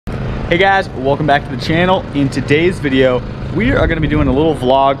Hey guys, welcome back to the channel. In today's video, we are going to be doing a little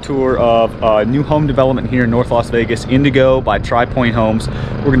vlog tour of a new home development here in North Las Vegas, Indigo by Tri Pointe Homes.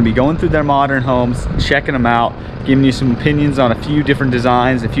 We're going to be going through their modern homes, checking them out, giving you some opinions on a few different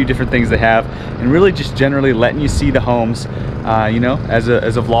designs, a few different things they have, and really just generally letting you see the homes, you know, as a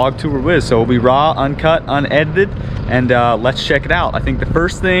vlog tour with. So we'll be raw, uncut, unedited, and let's check it out. I think the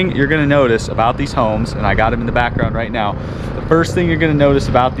first thing you're going to notice about these homes, and I got them in the background right now, the first thing you're going to notice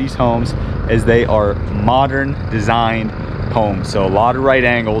about these homes is they are modern designed homes. So a lot of right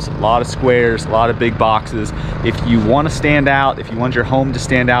angles, a lot of squares, a lot of big boxes. If you want to stand out, if you want your home to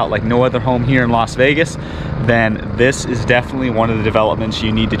stand out like no other home here in Las Vegas, then this is definitely one of the developments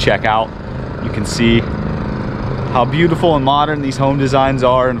you need to check out. You can see how beautiful and modern these home designs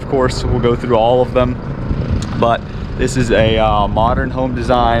are, and of course we'll go through all of them. But this is a modern home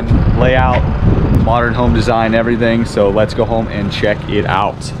design layout, modern home design everything. So let's go home and check it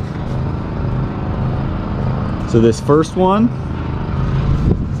out. So this first one,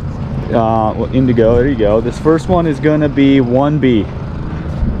 well, Indigo, there you go. This first one is gonna be 1B.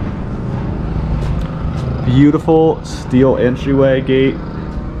 Beautiful steel entryway gate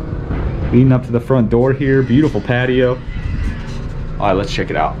leading up to the front door here. Beautiful patio. All right, let's check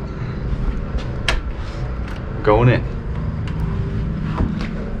it out. Going in.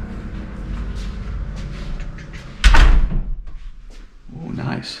 Oh,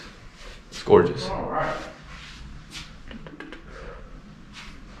 nice. It's gorgeous. All right.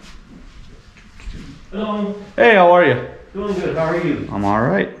 Hello. Hey, how are you? Doing good. How are you? I'm all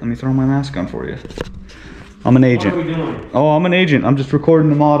right. Let me throw my mask on for you. I'm an agent. What are we doing? Oh, I'm an agent. I'm just recording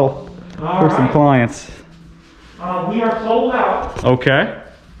the model for some clients. We are sold out. Okay.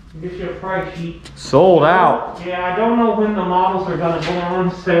 Get you a price sheet. Sold out. Yeah, I don't know when the models are going to go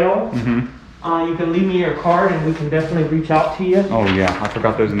on sale. You can leave me your card and we can definitely reach out to you. Oh yeah, I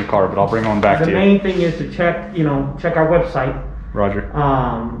forgot those in the car, but I'll bring one back to you. The main thing is to check, check our website. Roger.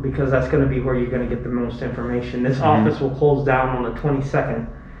 Because that's going to be where you're going to get the most information. This office will close down on the 22nd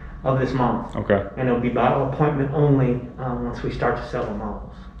of this month. Okay. And it'll be by appointment only once we start to sell the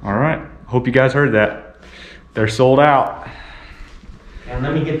models. All right. Hope you guys heard that. They're sold out. And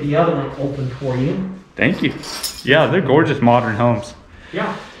let me get the other one open for you. Thank you. Yeah, they're gorgeous modern homes.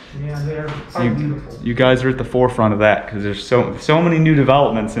 Yeah. Yeah, they're quite beautiful. You guys are at the forefront of that because there's so many new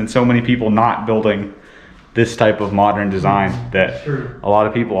developments and so many people not building this type of modern design that a lot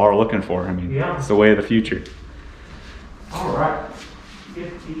of people are looking for. I mean, it's the way of the future. All right.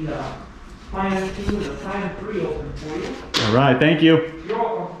 Get the plan 2 and the plan 3 open for you. All right, thank you. You're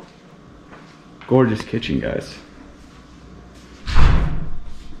welcome. Gorgeous kitchen, guys.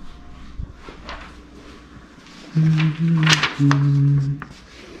 I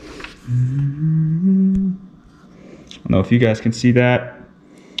don't know if you guys can see that.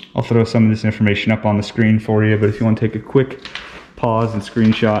 I'll throw some of this information up on the screen for you, but if you want to take a quick pause and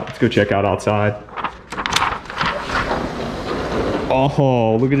screenshot, let's go check out outside.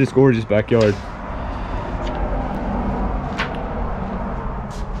 Oh, look at this gorgeous backyard.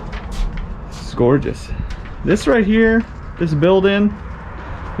 It's gorgeous. This right here, this built-in,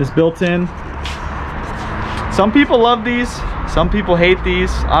 some people love these, some people hate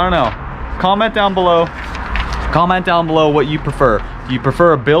these. I don't know. Comment down below. Comment down below what you prefer. Do you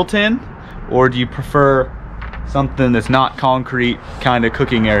prefer a built-in, or do you prefer something that's not concrete, kind of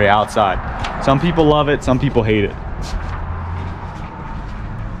cooking area outside? Some people love it, some people hate it.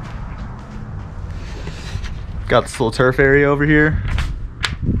 Got this little turf area over here.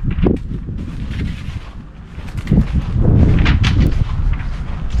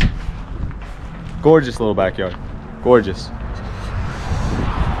 Gorgeous little backyard. Gorgeous.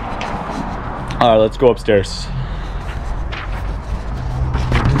 All right, let's go upstairs.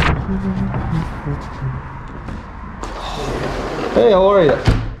 Hey, how are you?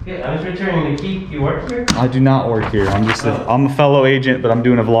 Yeah, I was returning the key. You work here? I do not work here. I'm just I'm a fellow agent, but I'm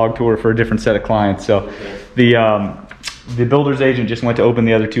doing a vlog tour for a different set of clients. So the builder's agent just went to open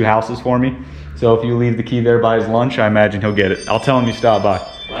the other 2 houses for me. So if you leave the key there by his lunch, I imagine he'll get it. I'll tell him you stopped by.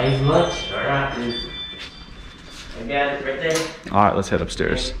 By his lunch? All right, dude. I got it right there. All right, let's head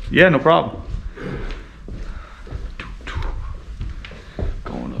upstairs. Yeah, no problem.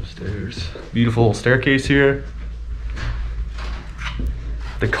 Going upstairs. Beautiful staircase here.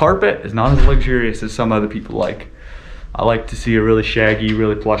 The carpet is not as luxurious as some other people like. I like to see a really shaggy,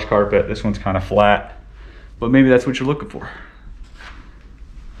 really plush carpet. This one's kind of flat, but maybe that's what you're looking for.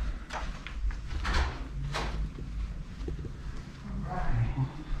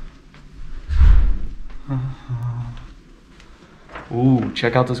 Ooh,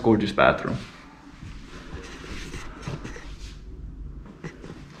 check out this gorgeous bathroom.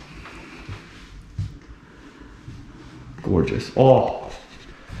 Gorgeous. Oh,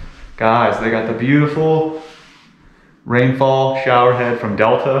 guys, they got the beautiful rainfall shower head from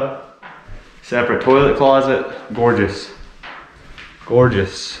Delta. Separate toilet closet. Gorgeous.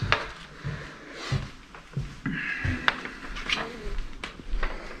 Gorgeous.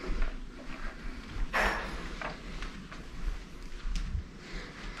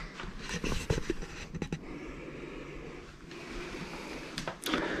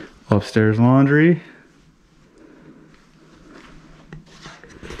 Upstairs laundry.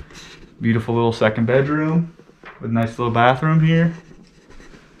 Beautiful little second bedroom with a nice little bathroom here.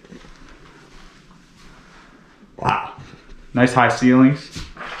 Wow. Nice high ceilings.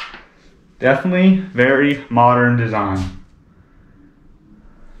 Definitely very modern design.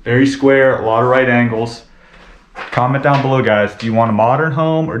 Very square, a lot of right angles. Comment down below, guys. Do you want a modern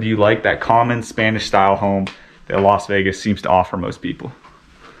home or do you like that common Spanish style home that Las Vegas seems to offer most people?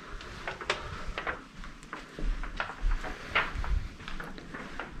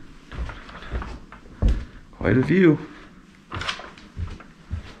 Quite a view.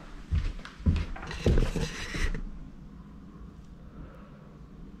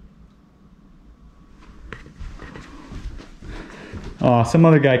 Oh, some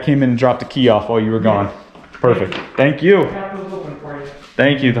other guy came in and dropped a key off while you were gone. Perfect. Thank you.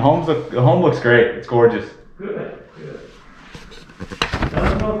 Thank you. The home looks great. It's gorgeous. Good. Good. Let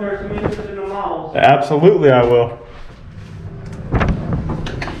us know if there's some interest in the models. Absolutely, I will.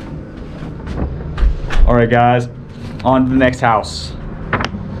 All right, guys, on to the next house.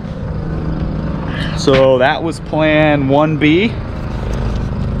 So that was plan 1B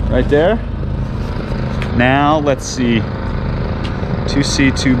right there. Now let's see,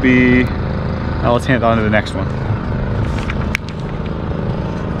 2C, 2B. Now let's hand on to the next one.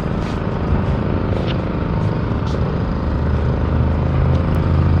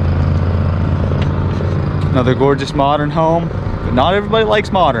 Another gorgeous modern home, but not everybody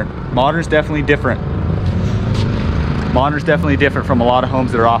likes modern. Modern's definitely different. Modern's definitely different from a lot of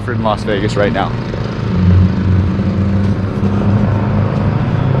homes that are offered in Las Vegas right now.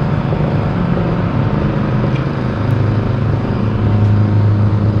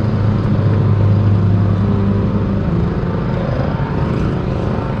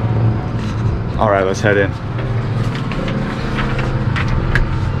 All right, let's head in.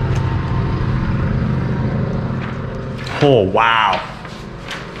 Oh, wow.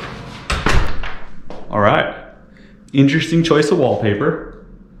 All right. Interesting choice of wallpaper.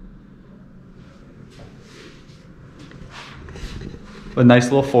 A nice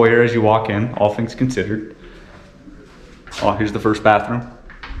little foyer as you walk in, all things considered. Oh, here's the first bathroom.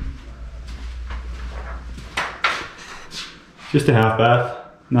 Just a half bath,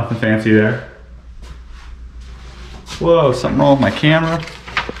 nothing fancy there. Whoa, something wrong with my camera.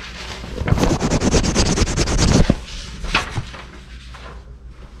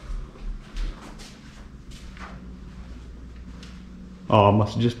 Oh, it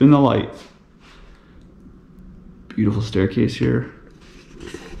must have just been the light. Beautiful staircase here.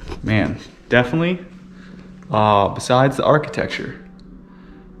 Man, definitely, besides the architecture,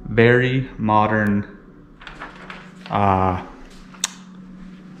 very modern, what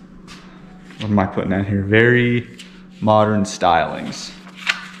am I putting down here? Very modern stylings.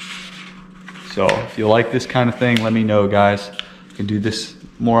 So if you like this kind of thing, let me know, guys. I can do this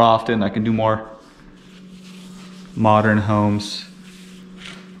more often. I can do more modern homes.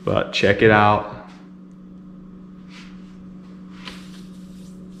 But check it out.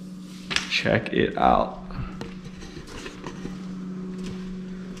 Check it out.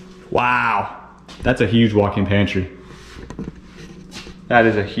 Wow. That's a huge walk-in pantry. That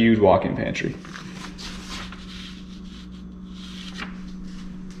is a huge walk-in pantry.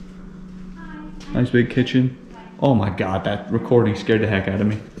 Nice big kitchen. Oh my God, that recording scared the heck out of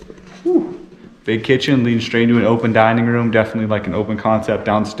me. Whew. Big kitchen leading straight into an open dining room. Definitely like an open concept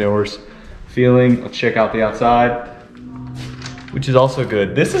downstairs feeling. Let's check out the outside, which is also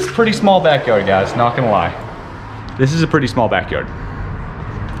good. This is a pretty small backyard, guys, not gonna lie. This is a pretty small backyard.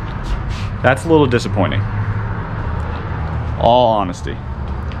 That's a little disappointing. All honesty.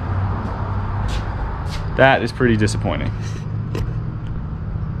 That is pretty disappointing.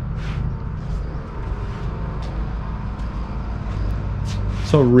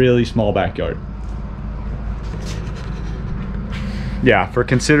 So really small backyard. Yeah, for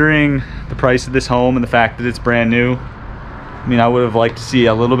considering the price of this home and the fact that it's brand new, I mean, I would have liked to see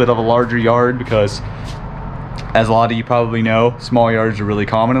a little bit of a larger yard because, as a lot of you probably know, small yards are really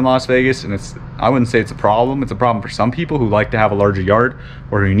common in Las Vegas, and I wouldn't say it's a problem. It's a problem for some people who like to have a larger yard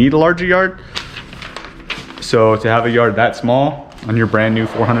or who need a larger yard. So to have a yard that small on your brand new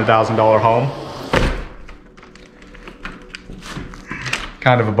 $400,000 home,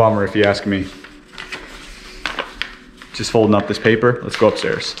 Kind of a bummer if you ask me. Just folding up this paper. Let's go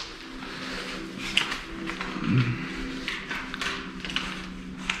upstairs.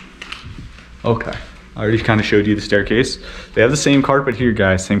 Okay, I already kind of showed you the staircase. They have the same carpet here,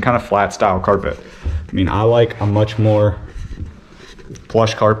 guys. Same kind of flat style carpet. I mean, I like a much more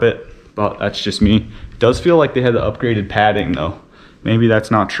plush carpet, but that's just me. It does feel like they had the upgraded padding though. Maybe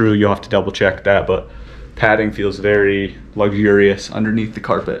that's not true. You'll have to double check that, but padding feels very luxurious underneath the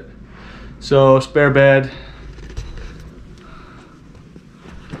carpet. So, spare bed.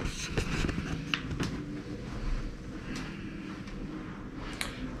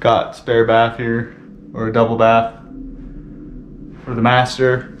 Got spare bath here, or a double bath for the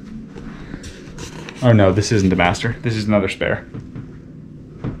master. Oh no, this isn't the master. This is another spare.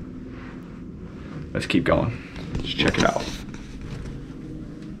 Let's keep going. Let's check it out.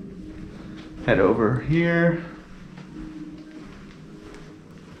 Head over here.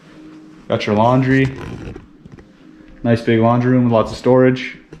 Got your laundry. Nice big laundry room with lots of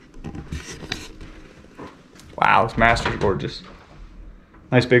storage. Wow, this master's gorgeous.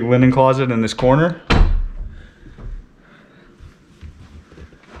 Nice big linen closet in this corner.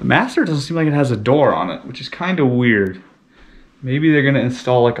 The master doesn't seem like it has a door on it, which is kind of weird. Maybe they're gonna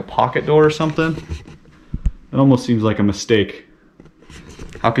install like a pocket door or something. It almost seems like a mistake.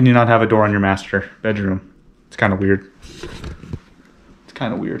 How can you not have a door on your master bedroom? It's kind of weird. It's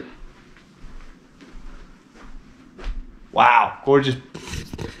kind of weird. Wow, gorgeous,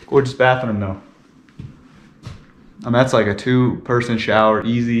 gorgeous bathroom though. That's like a 2-person shower,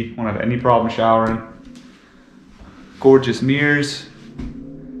 easy. Won't have any problem showering. Gorgeous mirrors.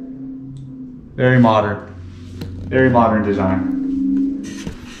 Very modern design.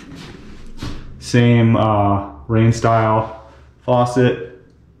 Same rain style faucet.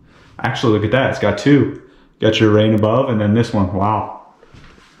 Actually, look at that, it's got 2. Got your rain above and then this one, wow.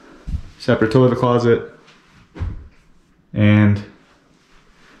 Separate toilet closet. And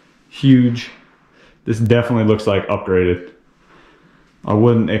huge. This definitely looks like upgraded. I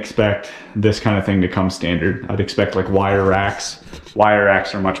wouldn't expect this kind of thing to come standard. I'd expect like wire racks. Wire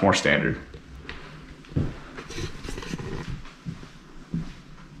racks are much more standard.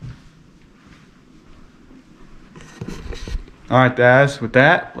 All right, guys, with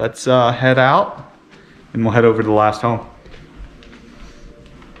that, let's head out and we'll head over to the last home.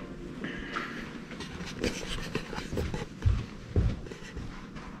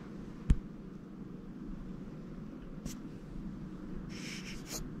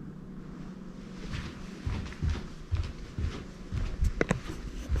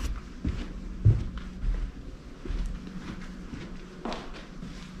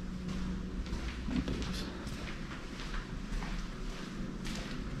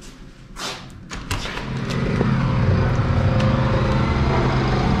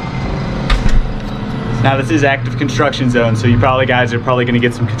 Now this is active construction zone, so you guys are probably gonna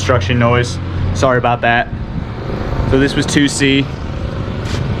get some construction noise. Sorry about that. So this was 2C.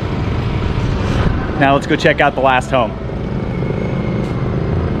 Now let's go check out the last home.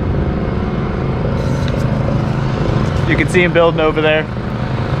 You can see him building over there.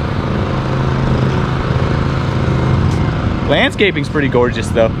 Landscaping's pretty gorgeous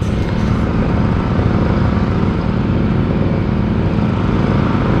though.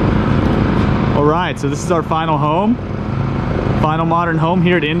 Alright, so this is our final home. Final modern home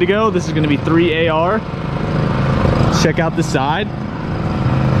here at Indigo. This is going to be 3 AR. Let's check out the side.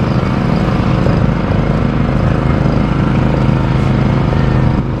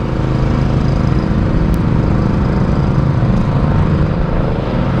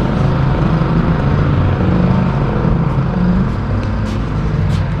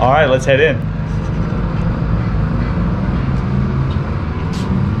 Alright, let's head in.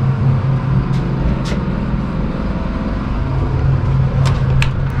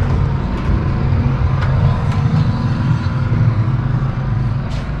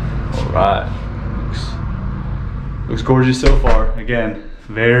 Right, looks gorgeous so far. Again,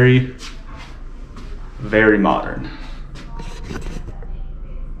 very modern.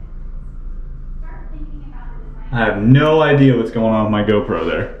 I have no idea what's going on with my GoPro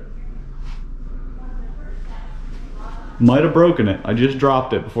there. Might have broken it. I just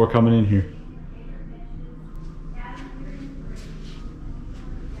dropped it before coming in here.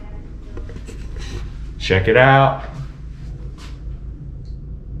 Check it out.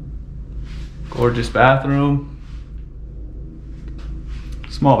 Gorgeous bathroom.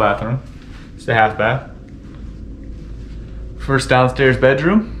 Small bathroom. It's a half bath. First downstairs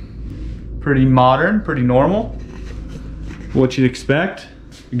bedroom. Pretty modern, pretty normal. What you'd expect.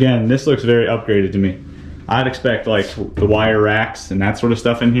 Again, this looks very upgraded to me. I'd expect like the wire racks and that sort of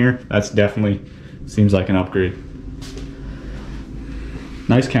stuff in here. That's definitely seems like an upgrade.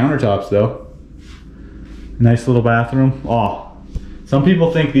 Nice countertops though. Nice little bathroom. Oh, some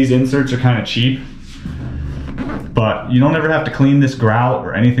people think these inserts are kind of cheap, but you don't ever have to clean this grout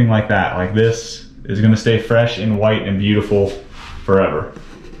or anything like that. Like this is gonna stay fresh and white and beautiful forever,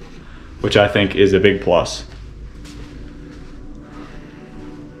 which I think is a big plus.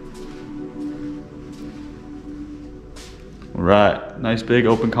 All right, nice big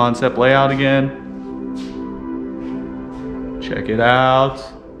open concept layout again. Check it out.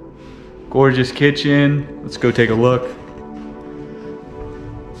 Gorgeous kitchen. Let's go take a look.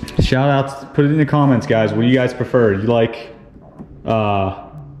 Shout outs, put it in the comments, guys. What do you guys prefer? You like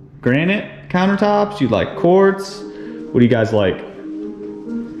granite countertops? You like quartz? What do you guys like?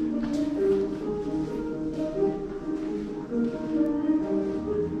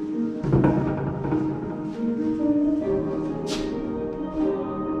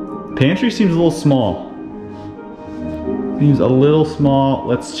 Pantry seems a little small. Seems a little small.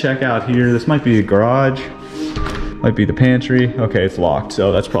 Let's check out here. This might be the garage. Might be the pantry. Okay, it's locked,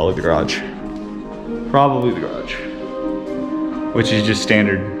 so that's probably the garage. Probably the garage. Which is just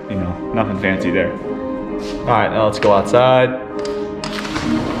standard, you know, nothing fancy there. All right, now let's go outside.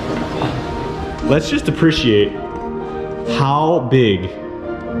 Let's just appreciate how big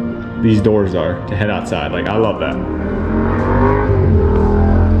these doors are to head outside. Like, I love that.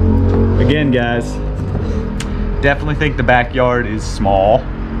 Again, guys, definitely think the backyard is small.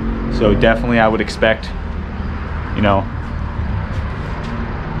 So definitely I would expect, you know,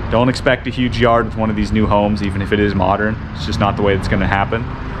 don't expect a huge yard with one of these new homes, even if it is modern. It's just not the way it's gonna happen.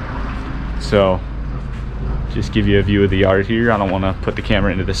 So, just give you a view of the yard here. I don't wanna put the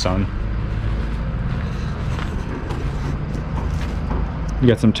camera into the sun. You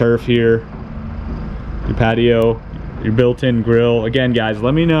got some turf here, your patio, your built-in grill. Again, guys,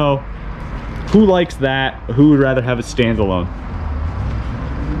 let me know who likes that, who would rather have a standalone.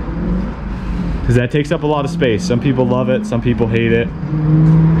 Because that takes up a lot of space. Some people love it, some people hate it.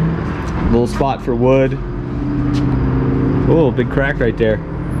 Little spot for wood. Oh, big crack right there.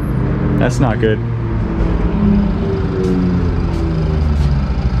 That's not good.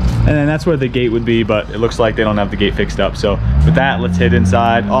 And then that's where the gate would be, but it looks like they don't have the gate fixed up. So with that, let's head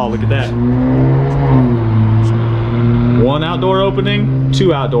inside. Oh, look at that. One outdoor opening,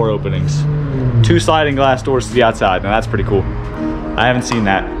 two outdoor openings. Two sliding glass doors to the outside. Now that's pretty cool. I haven't seen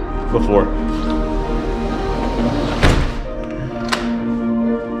that before.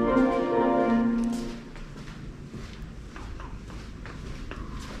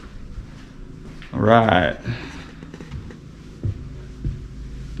 All right.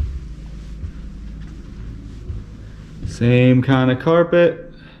 Same kind of carpet.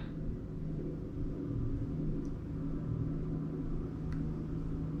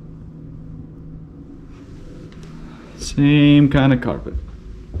 Same kind of carpet.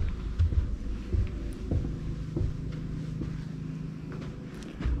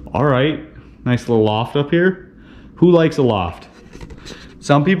 All right, nice little loft up here. Who likes a loft?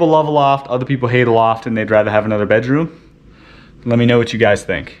 Some people love a loft, other people hate a loft and they'd rather have another bedroom. Let me know what you guys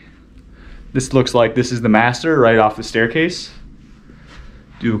think. This looks like this is the master right off the staircase.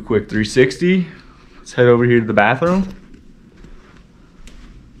 Do a quick 360. Let's head over here to the bathroom.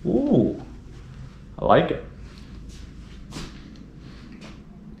 Ooh, I like it.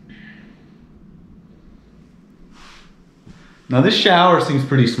 Now this shower seems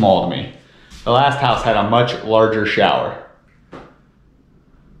pretty small to me. The last house had a much larger shower.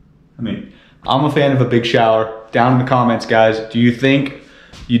 I mean, I'm a fan of a big shower. Down in the comments, guys, do you think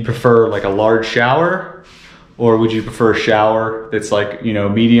you'd prefer like a large shower? Or would you prefer a shower that's like, you know,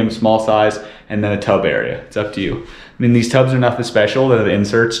 medium, small size, and then a tub area? It's up to you. I mean, these tubs are nothing special. They're the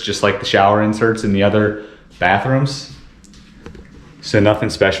inserts, just like the shower inserts in the other bathrooms. So nothing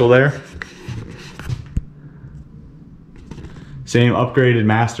special there. Same upgraded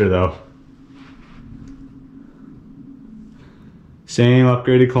master though. Same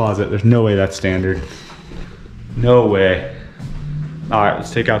upgraded closet. There's no way that's standard. No way. All right,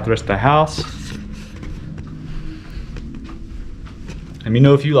 let's take out the rest of the house. Let me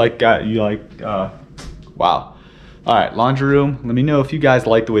know if you like, wow. All right, laundry room. Let me know if you guys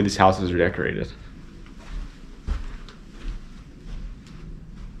like the way these houses are decorated.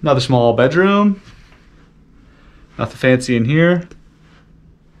 Another small bedroom. Nothing fancy in here.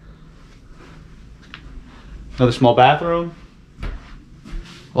 Another small bathroom.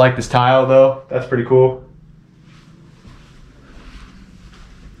 I like this tile though, that's pretty cool.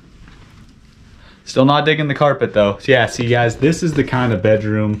 Still not digging the carpet though. So yeah, see guys, this is the kind of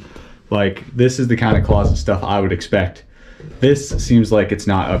bedroom Like, this is the kind of closet stuff I would expect. This seems like it's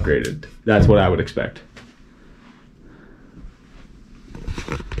not upgraded. That's what I would expect.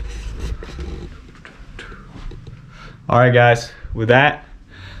 All right, guys, with that,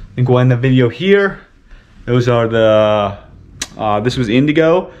 I think we'll end the video here. Those are the, this was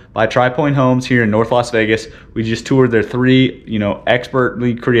Indigo by Tri Pointe Homes here in North Las Vegas. We just toured their 3, you know,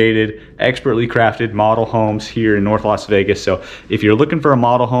 expertly created, expertly crafted model homes here in North Las Vegas. So if you're looking for a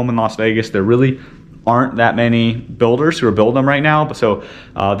model home in Las Vegas, there really aren't that many builders who are building them right now. So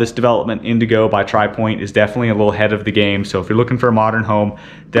this development, Indigo by Tri Pointe, is definitely a little ahead of the game. So if you're looking for a modern home,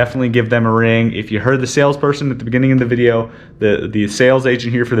 definitely give them a ring. If you heard the salesperson at the beginning of the video, the sales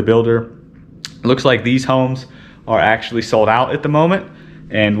agent here for the builder, it looks like these homes are actually sold out at the moment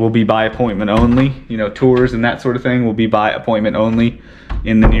and will be by appointment only. You know, tours and that sort of thing will be by appointment only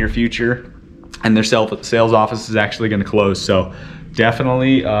in the near future. And their sales office is actually going to close. So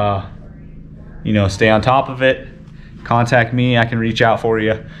definitely, you know, stay on top of it. Contact me, I can reach out for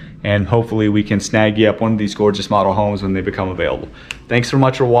you, and hopefully we can snag you up one of these gorgeous model homes when they become available. Thanks so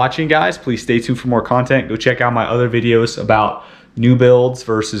much for watching, guys. Please stay tuned for more content. Go check out my other videos about new builds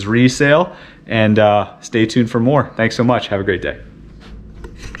versus resale, and stay tuned for more. Thanks so much. Have a great day.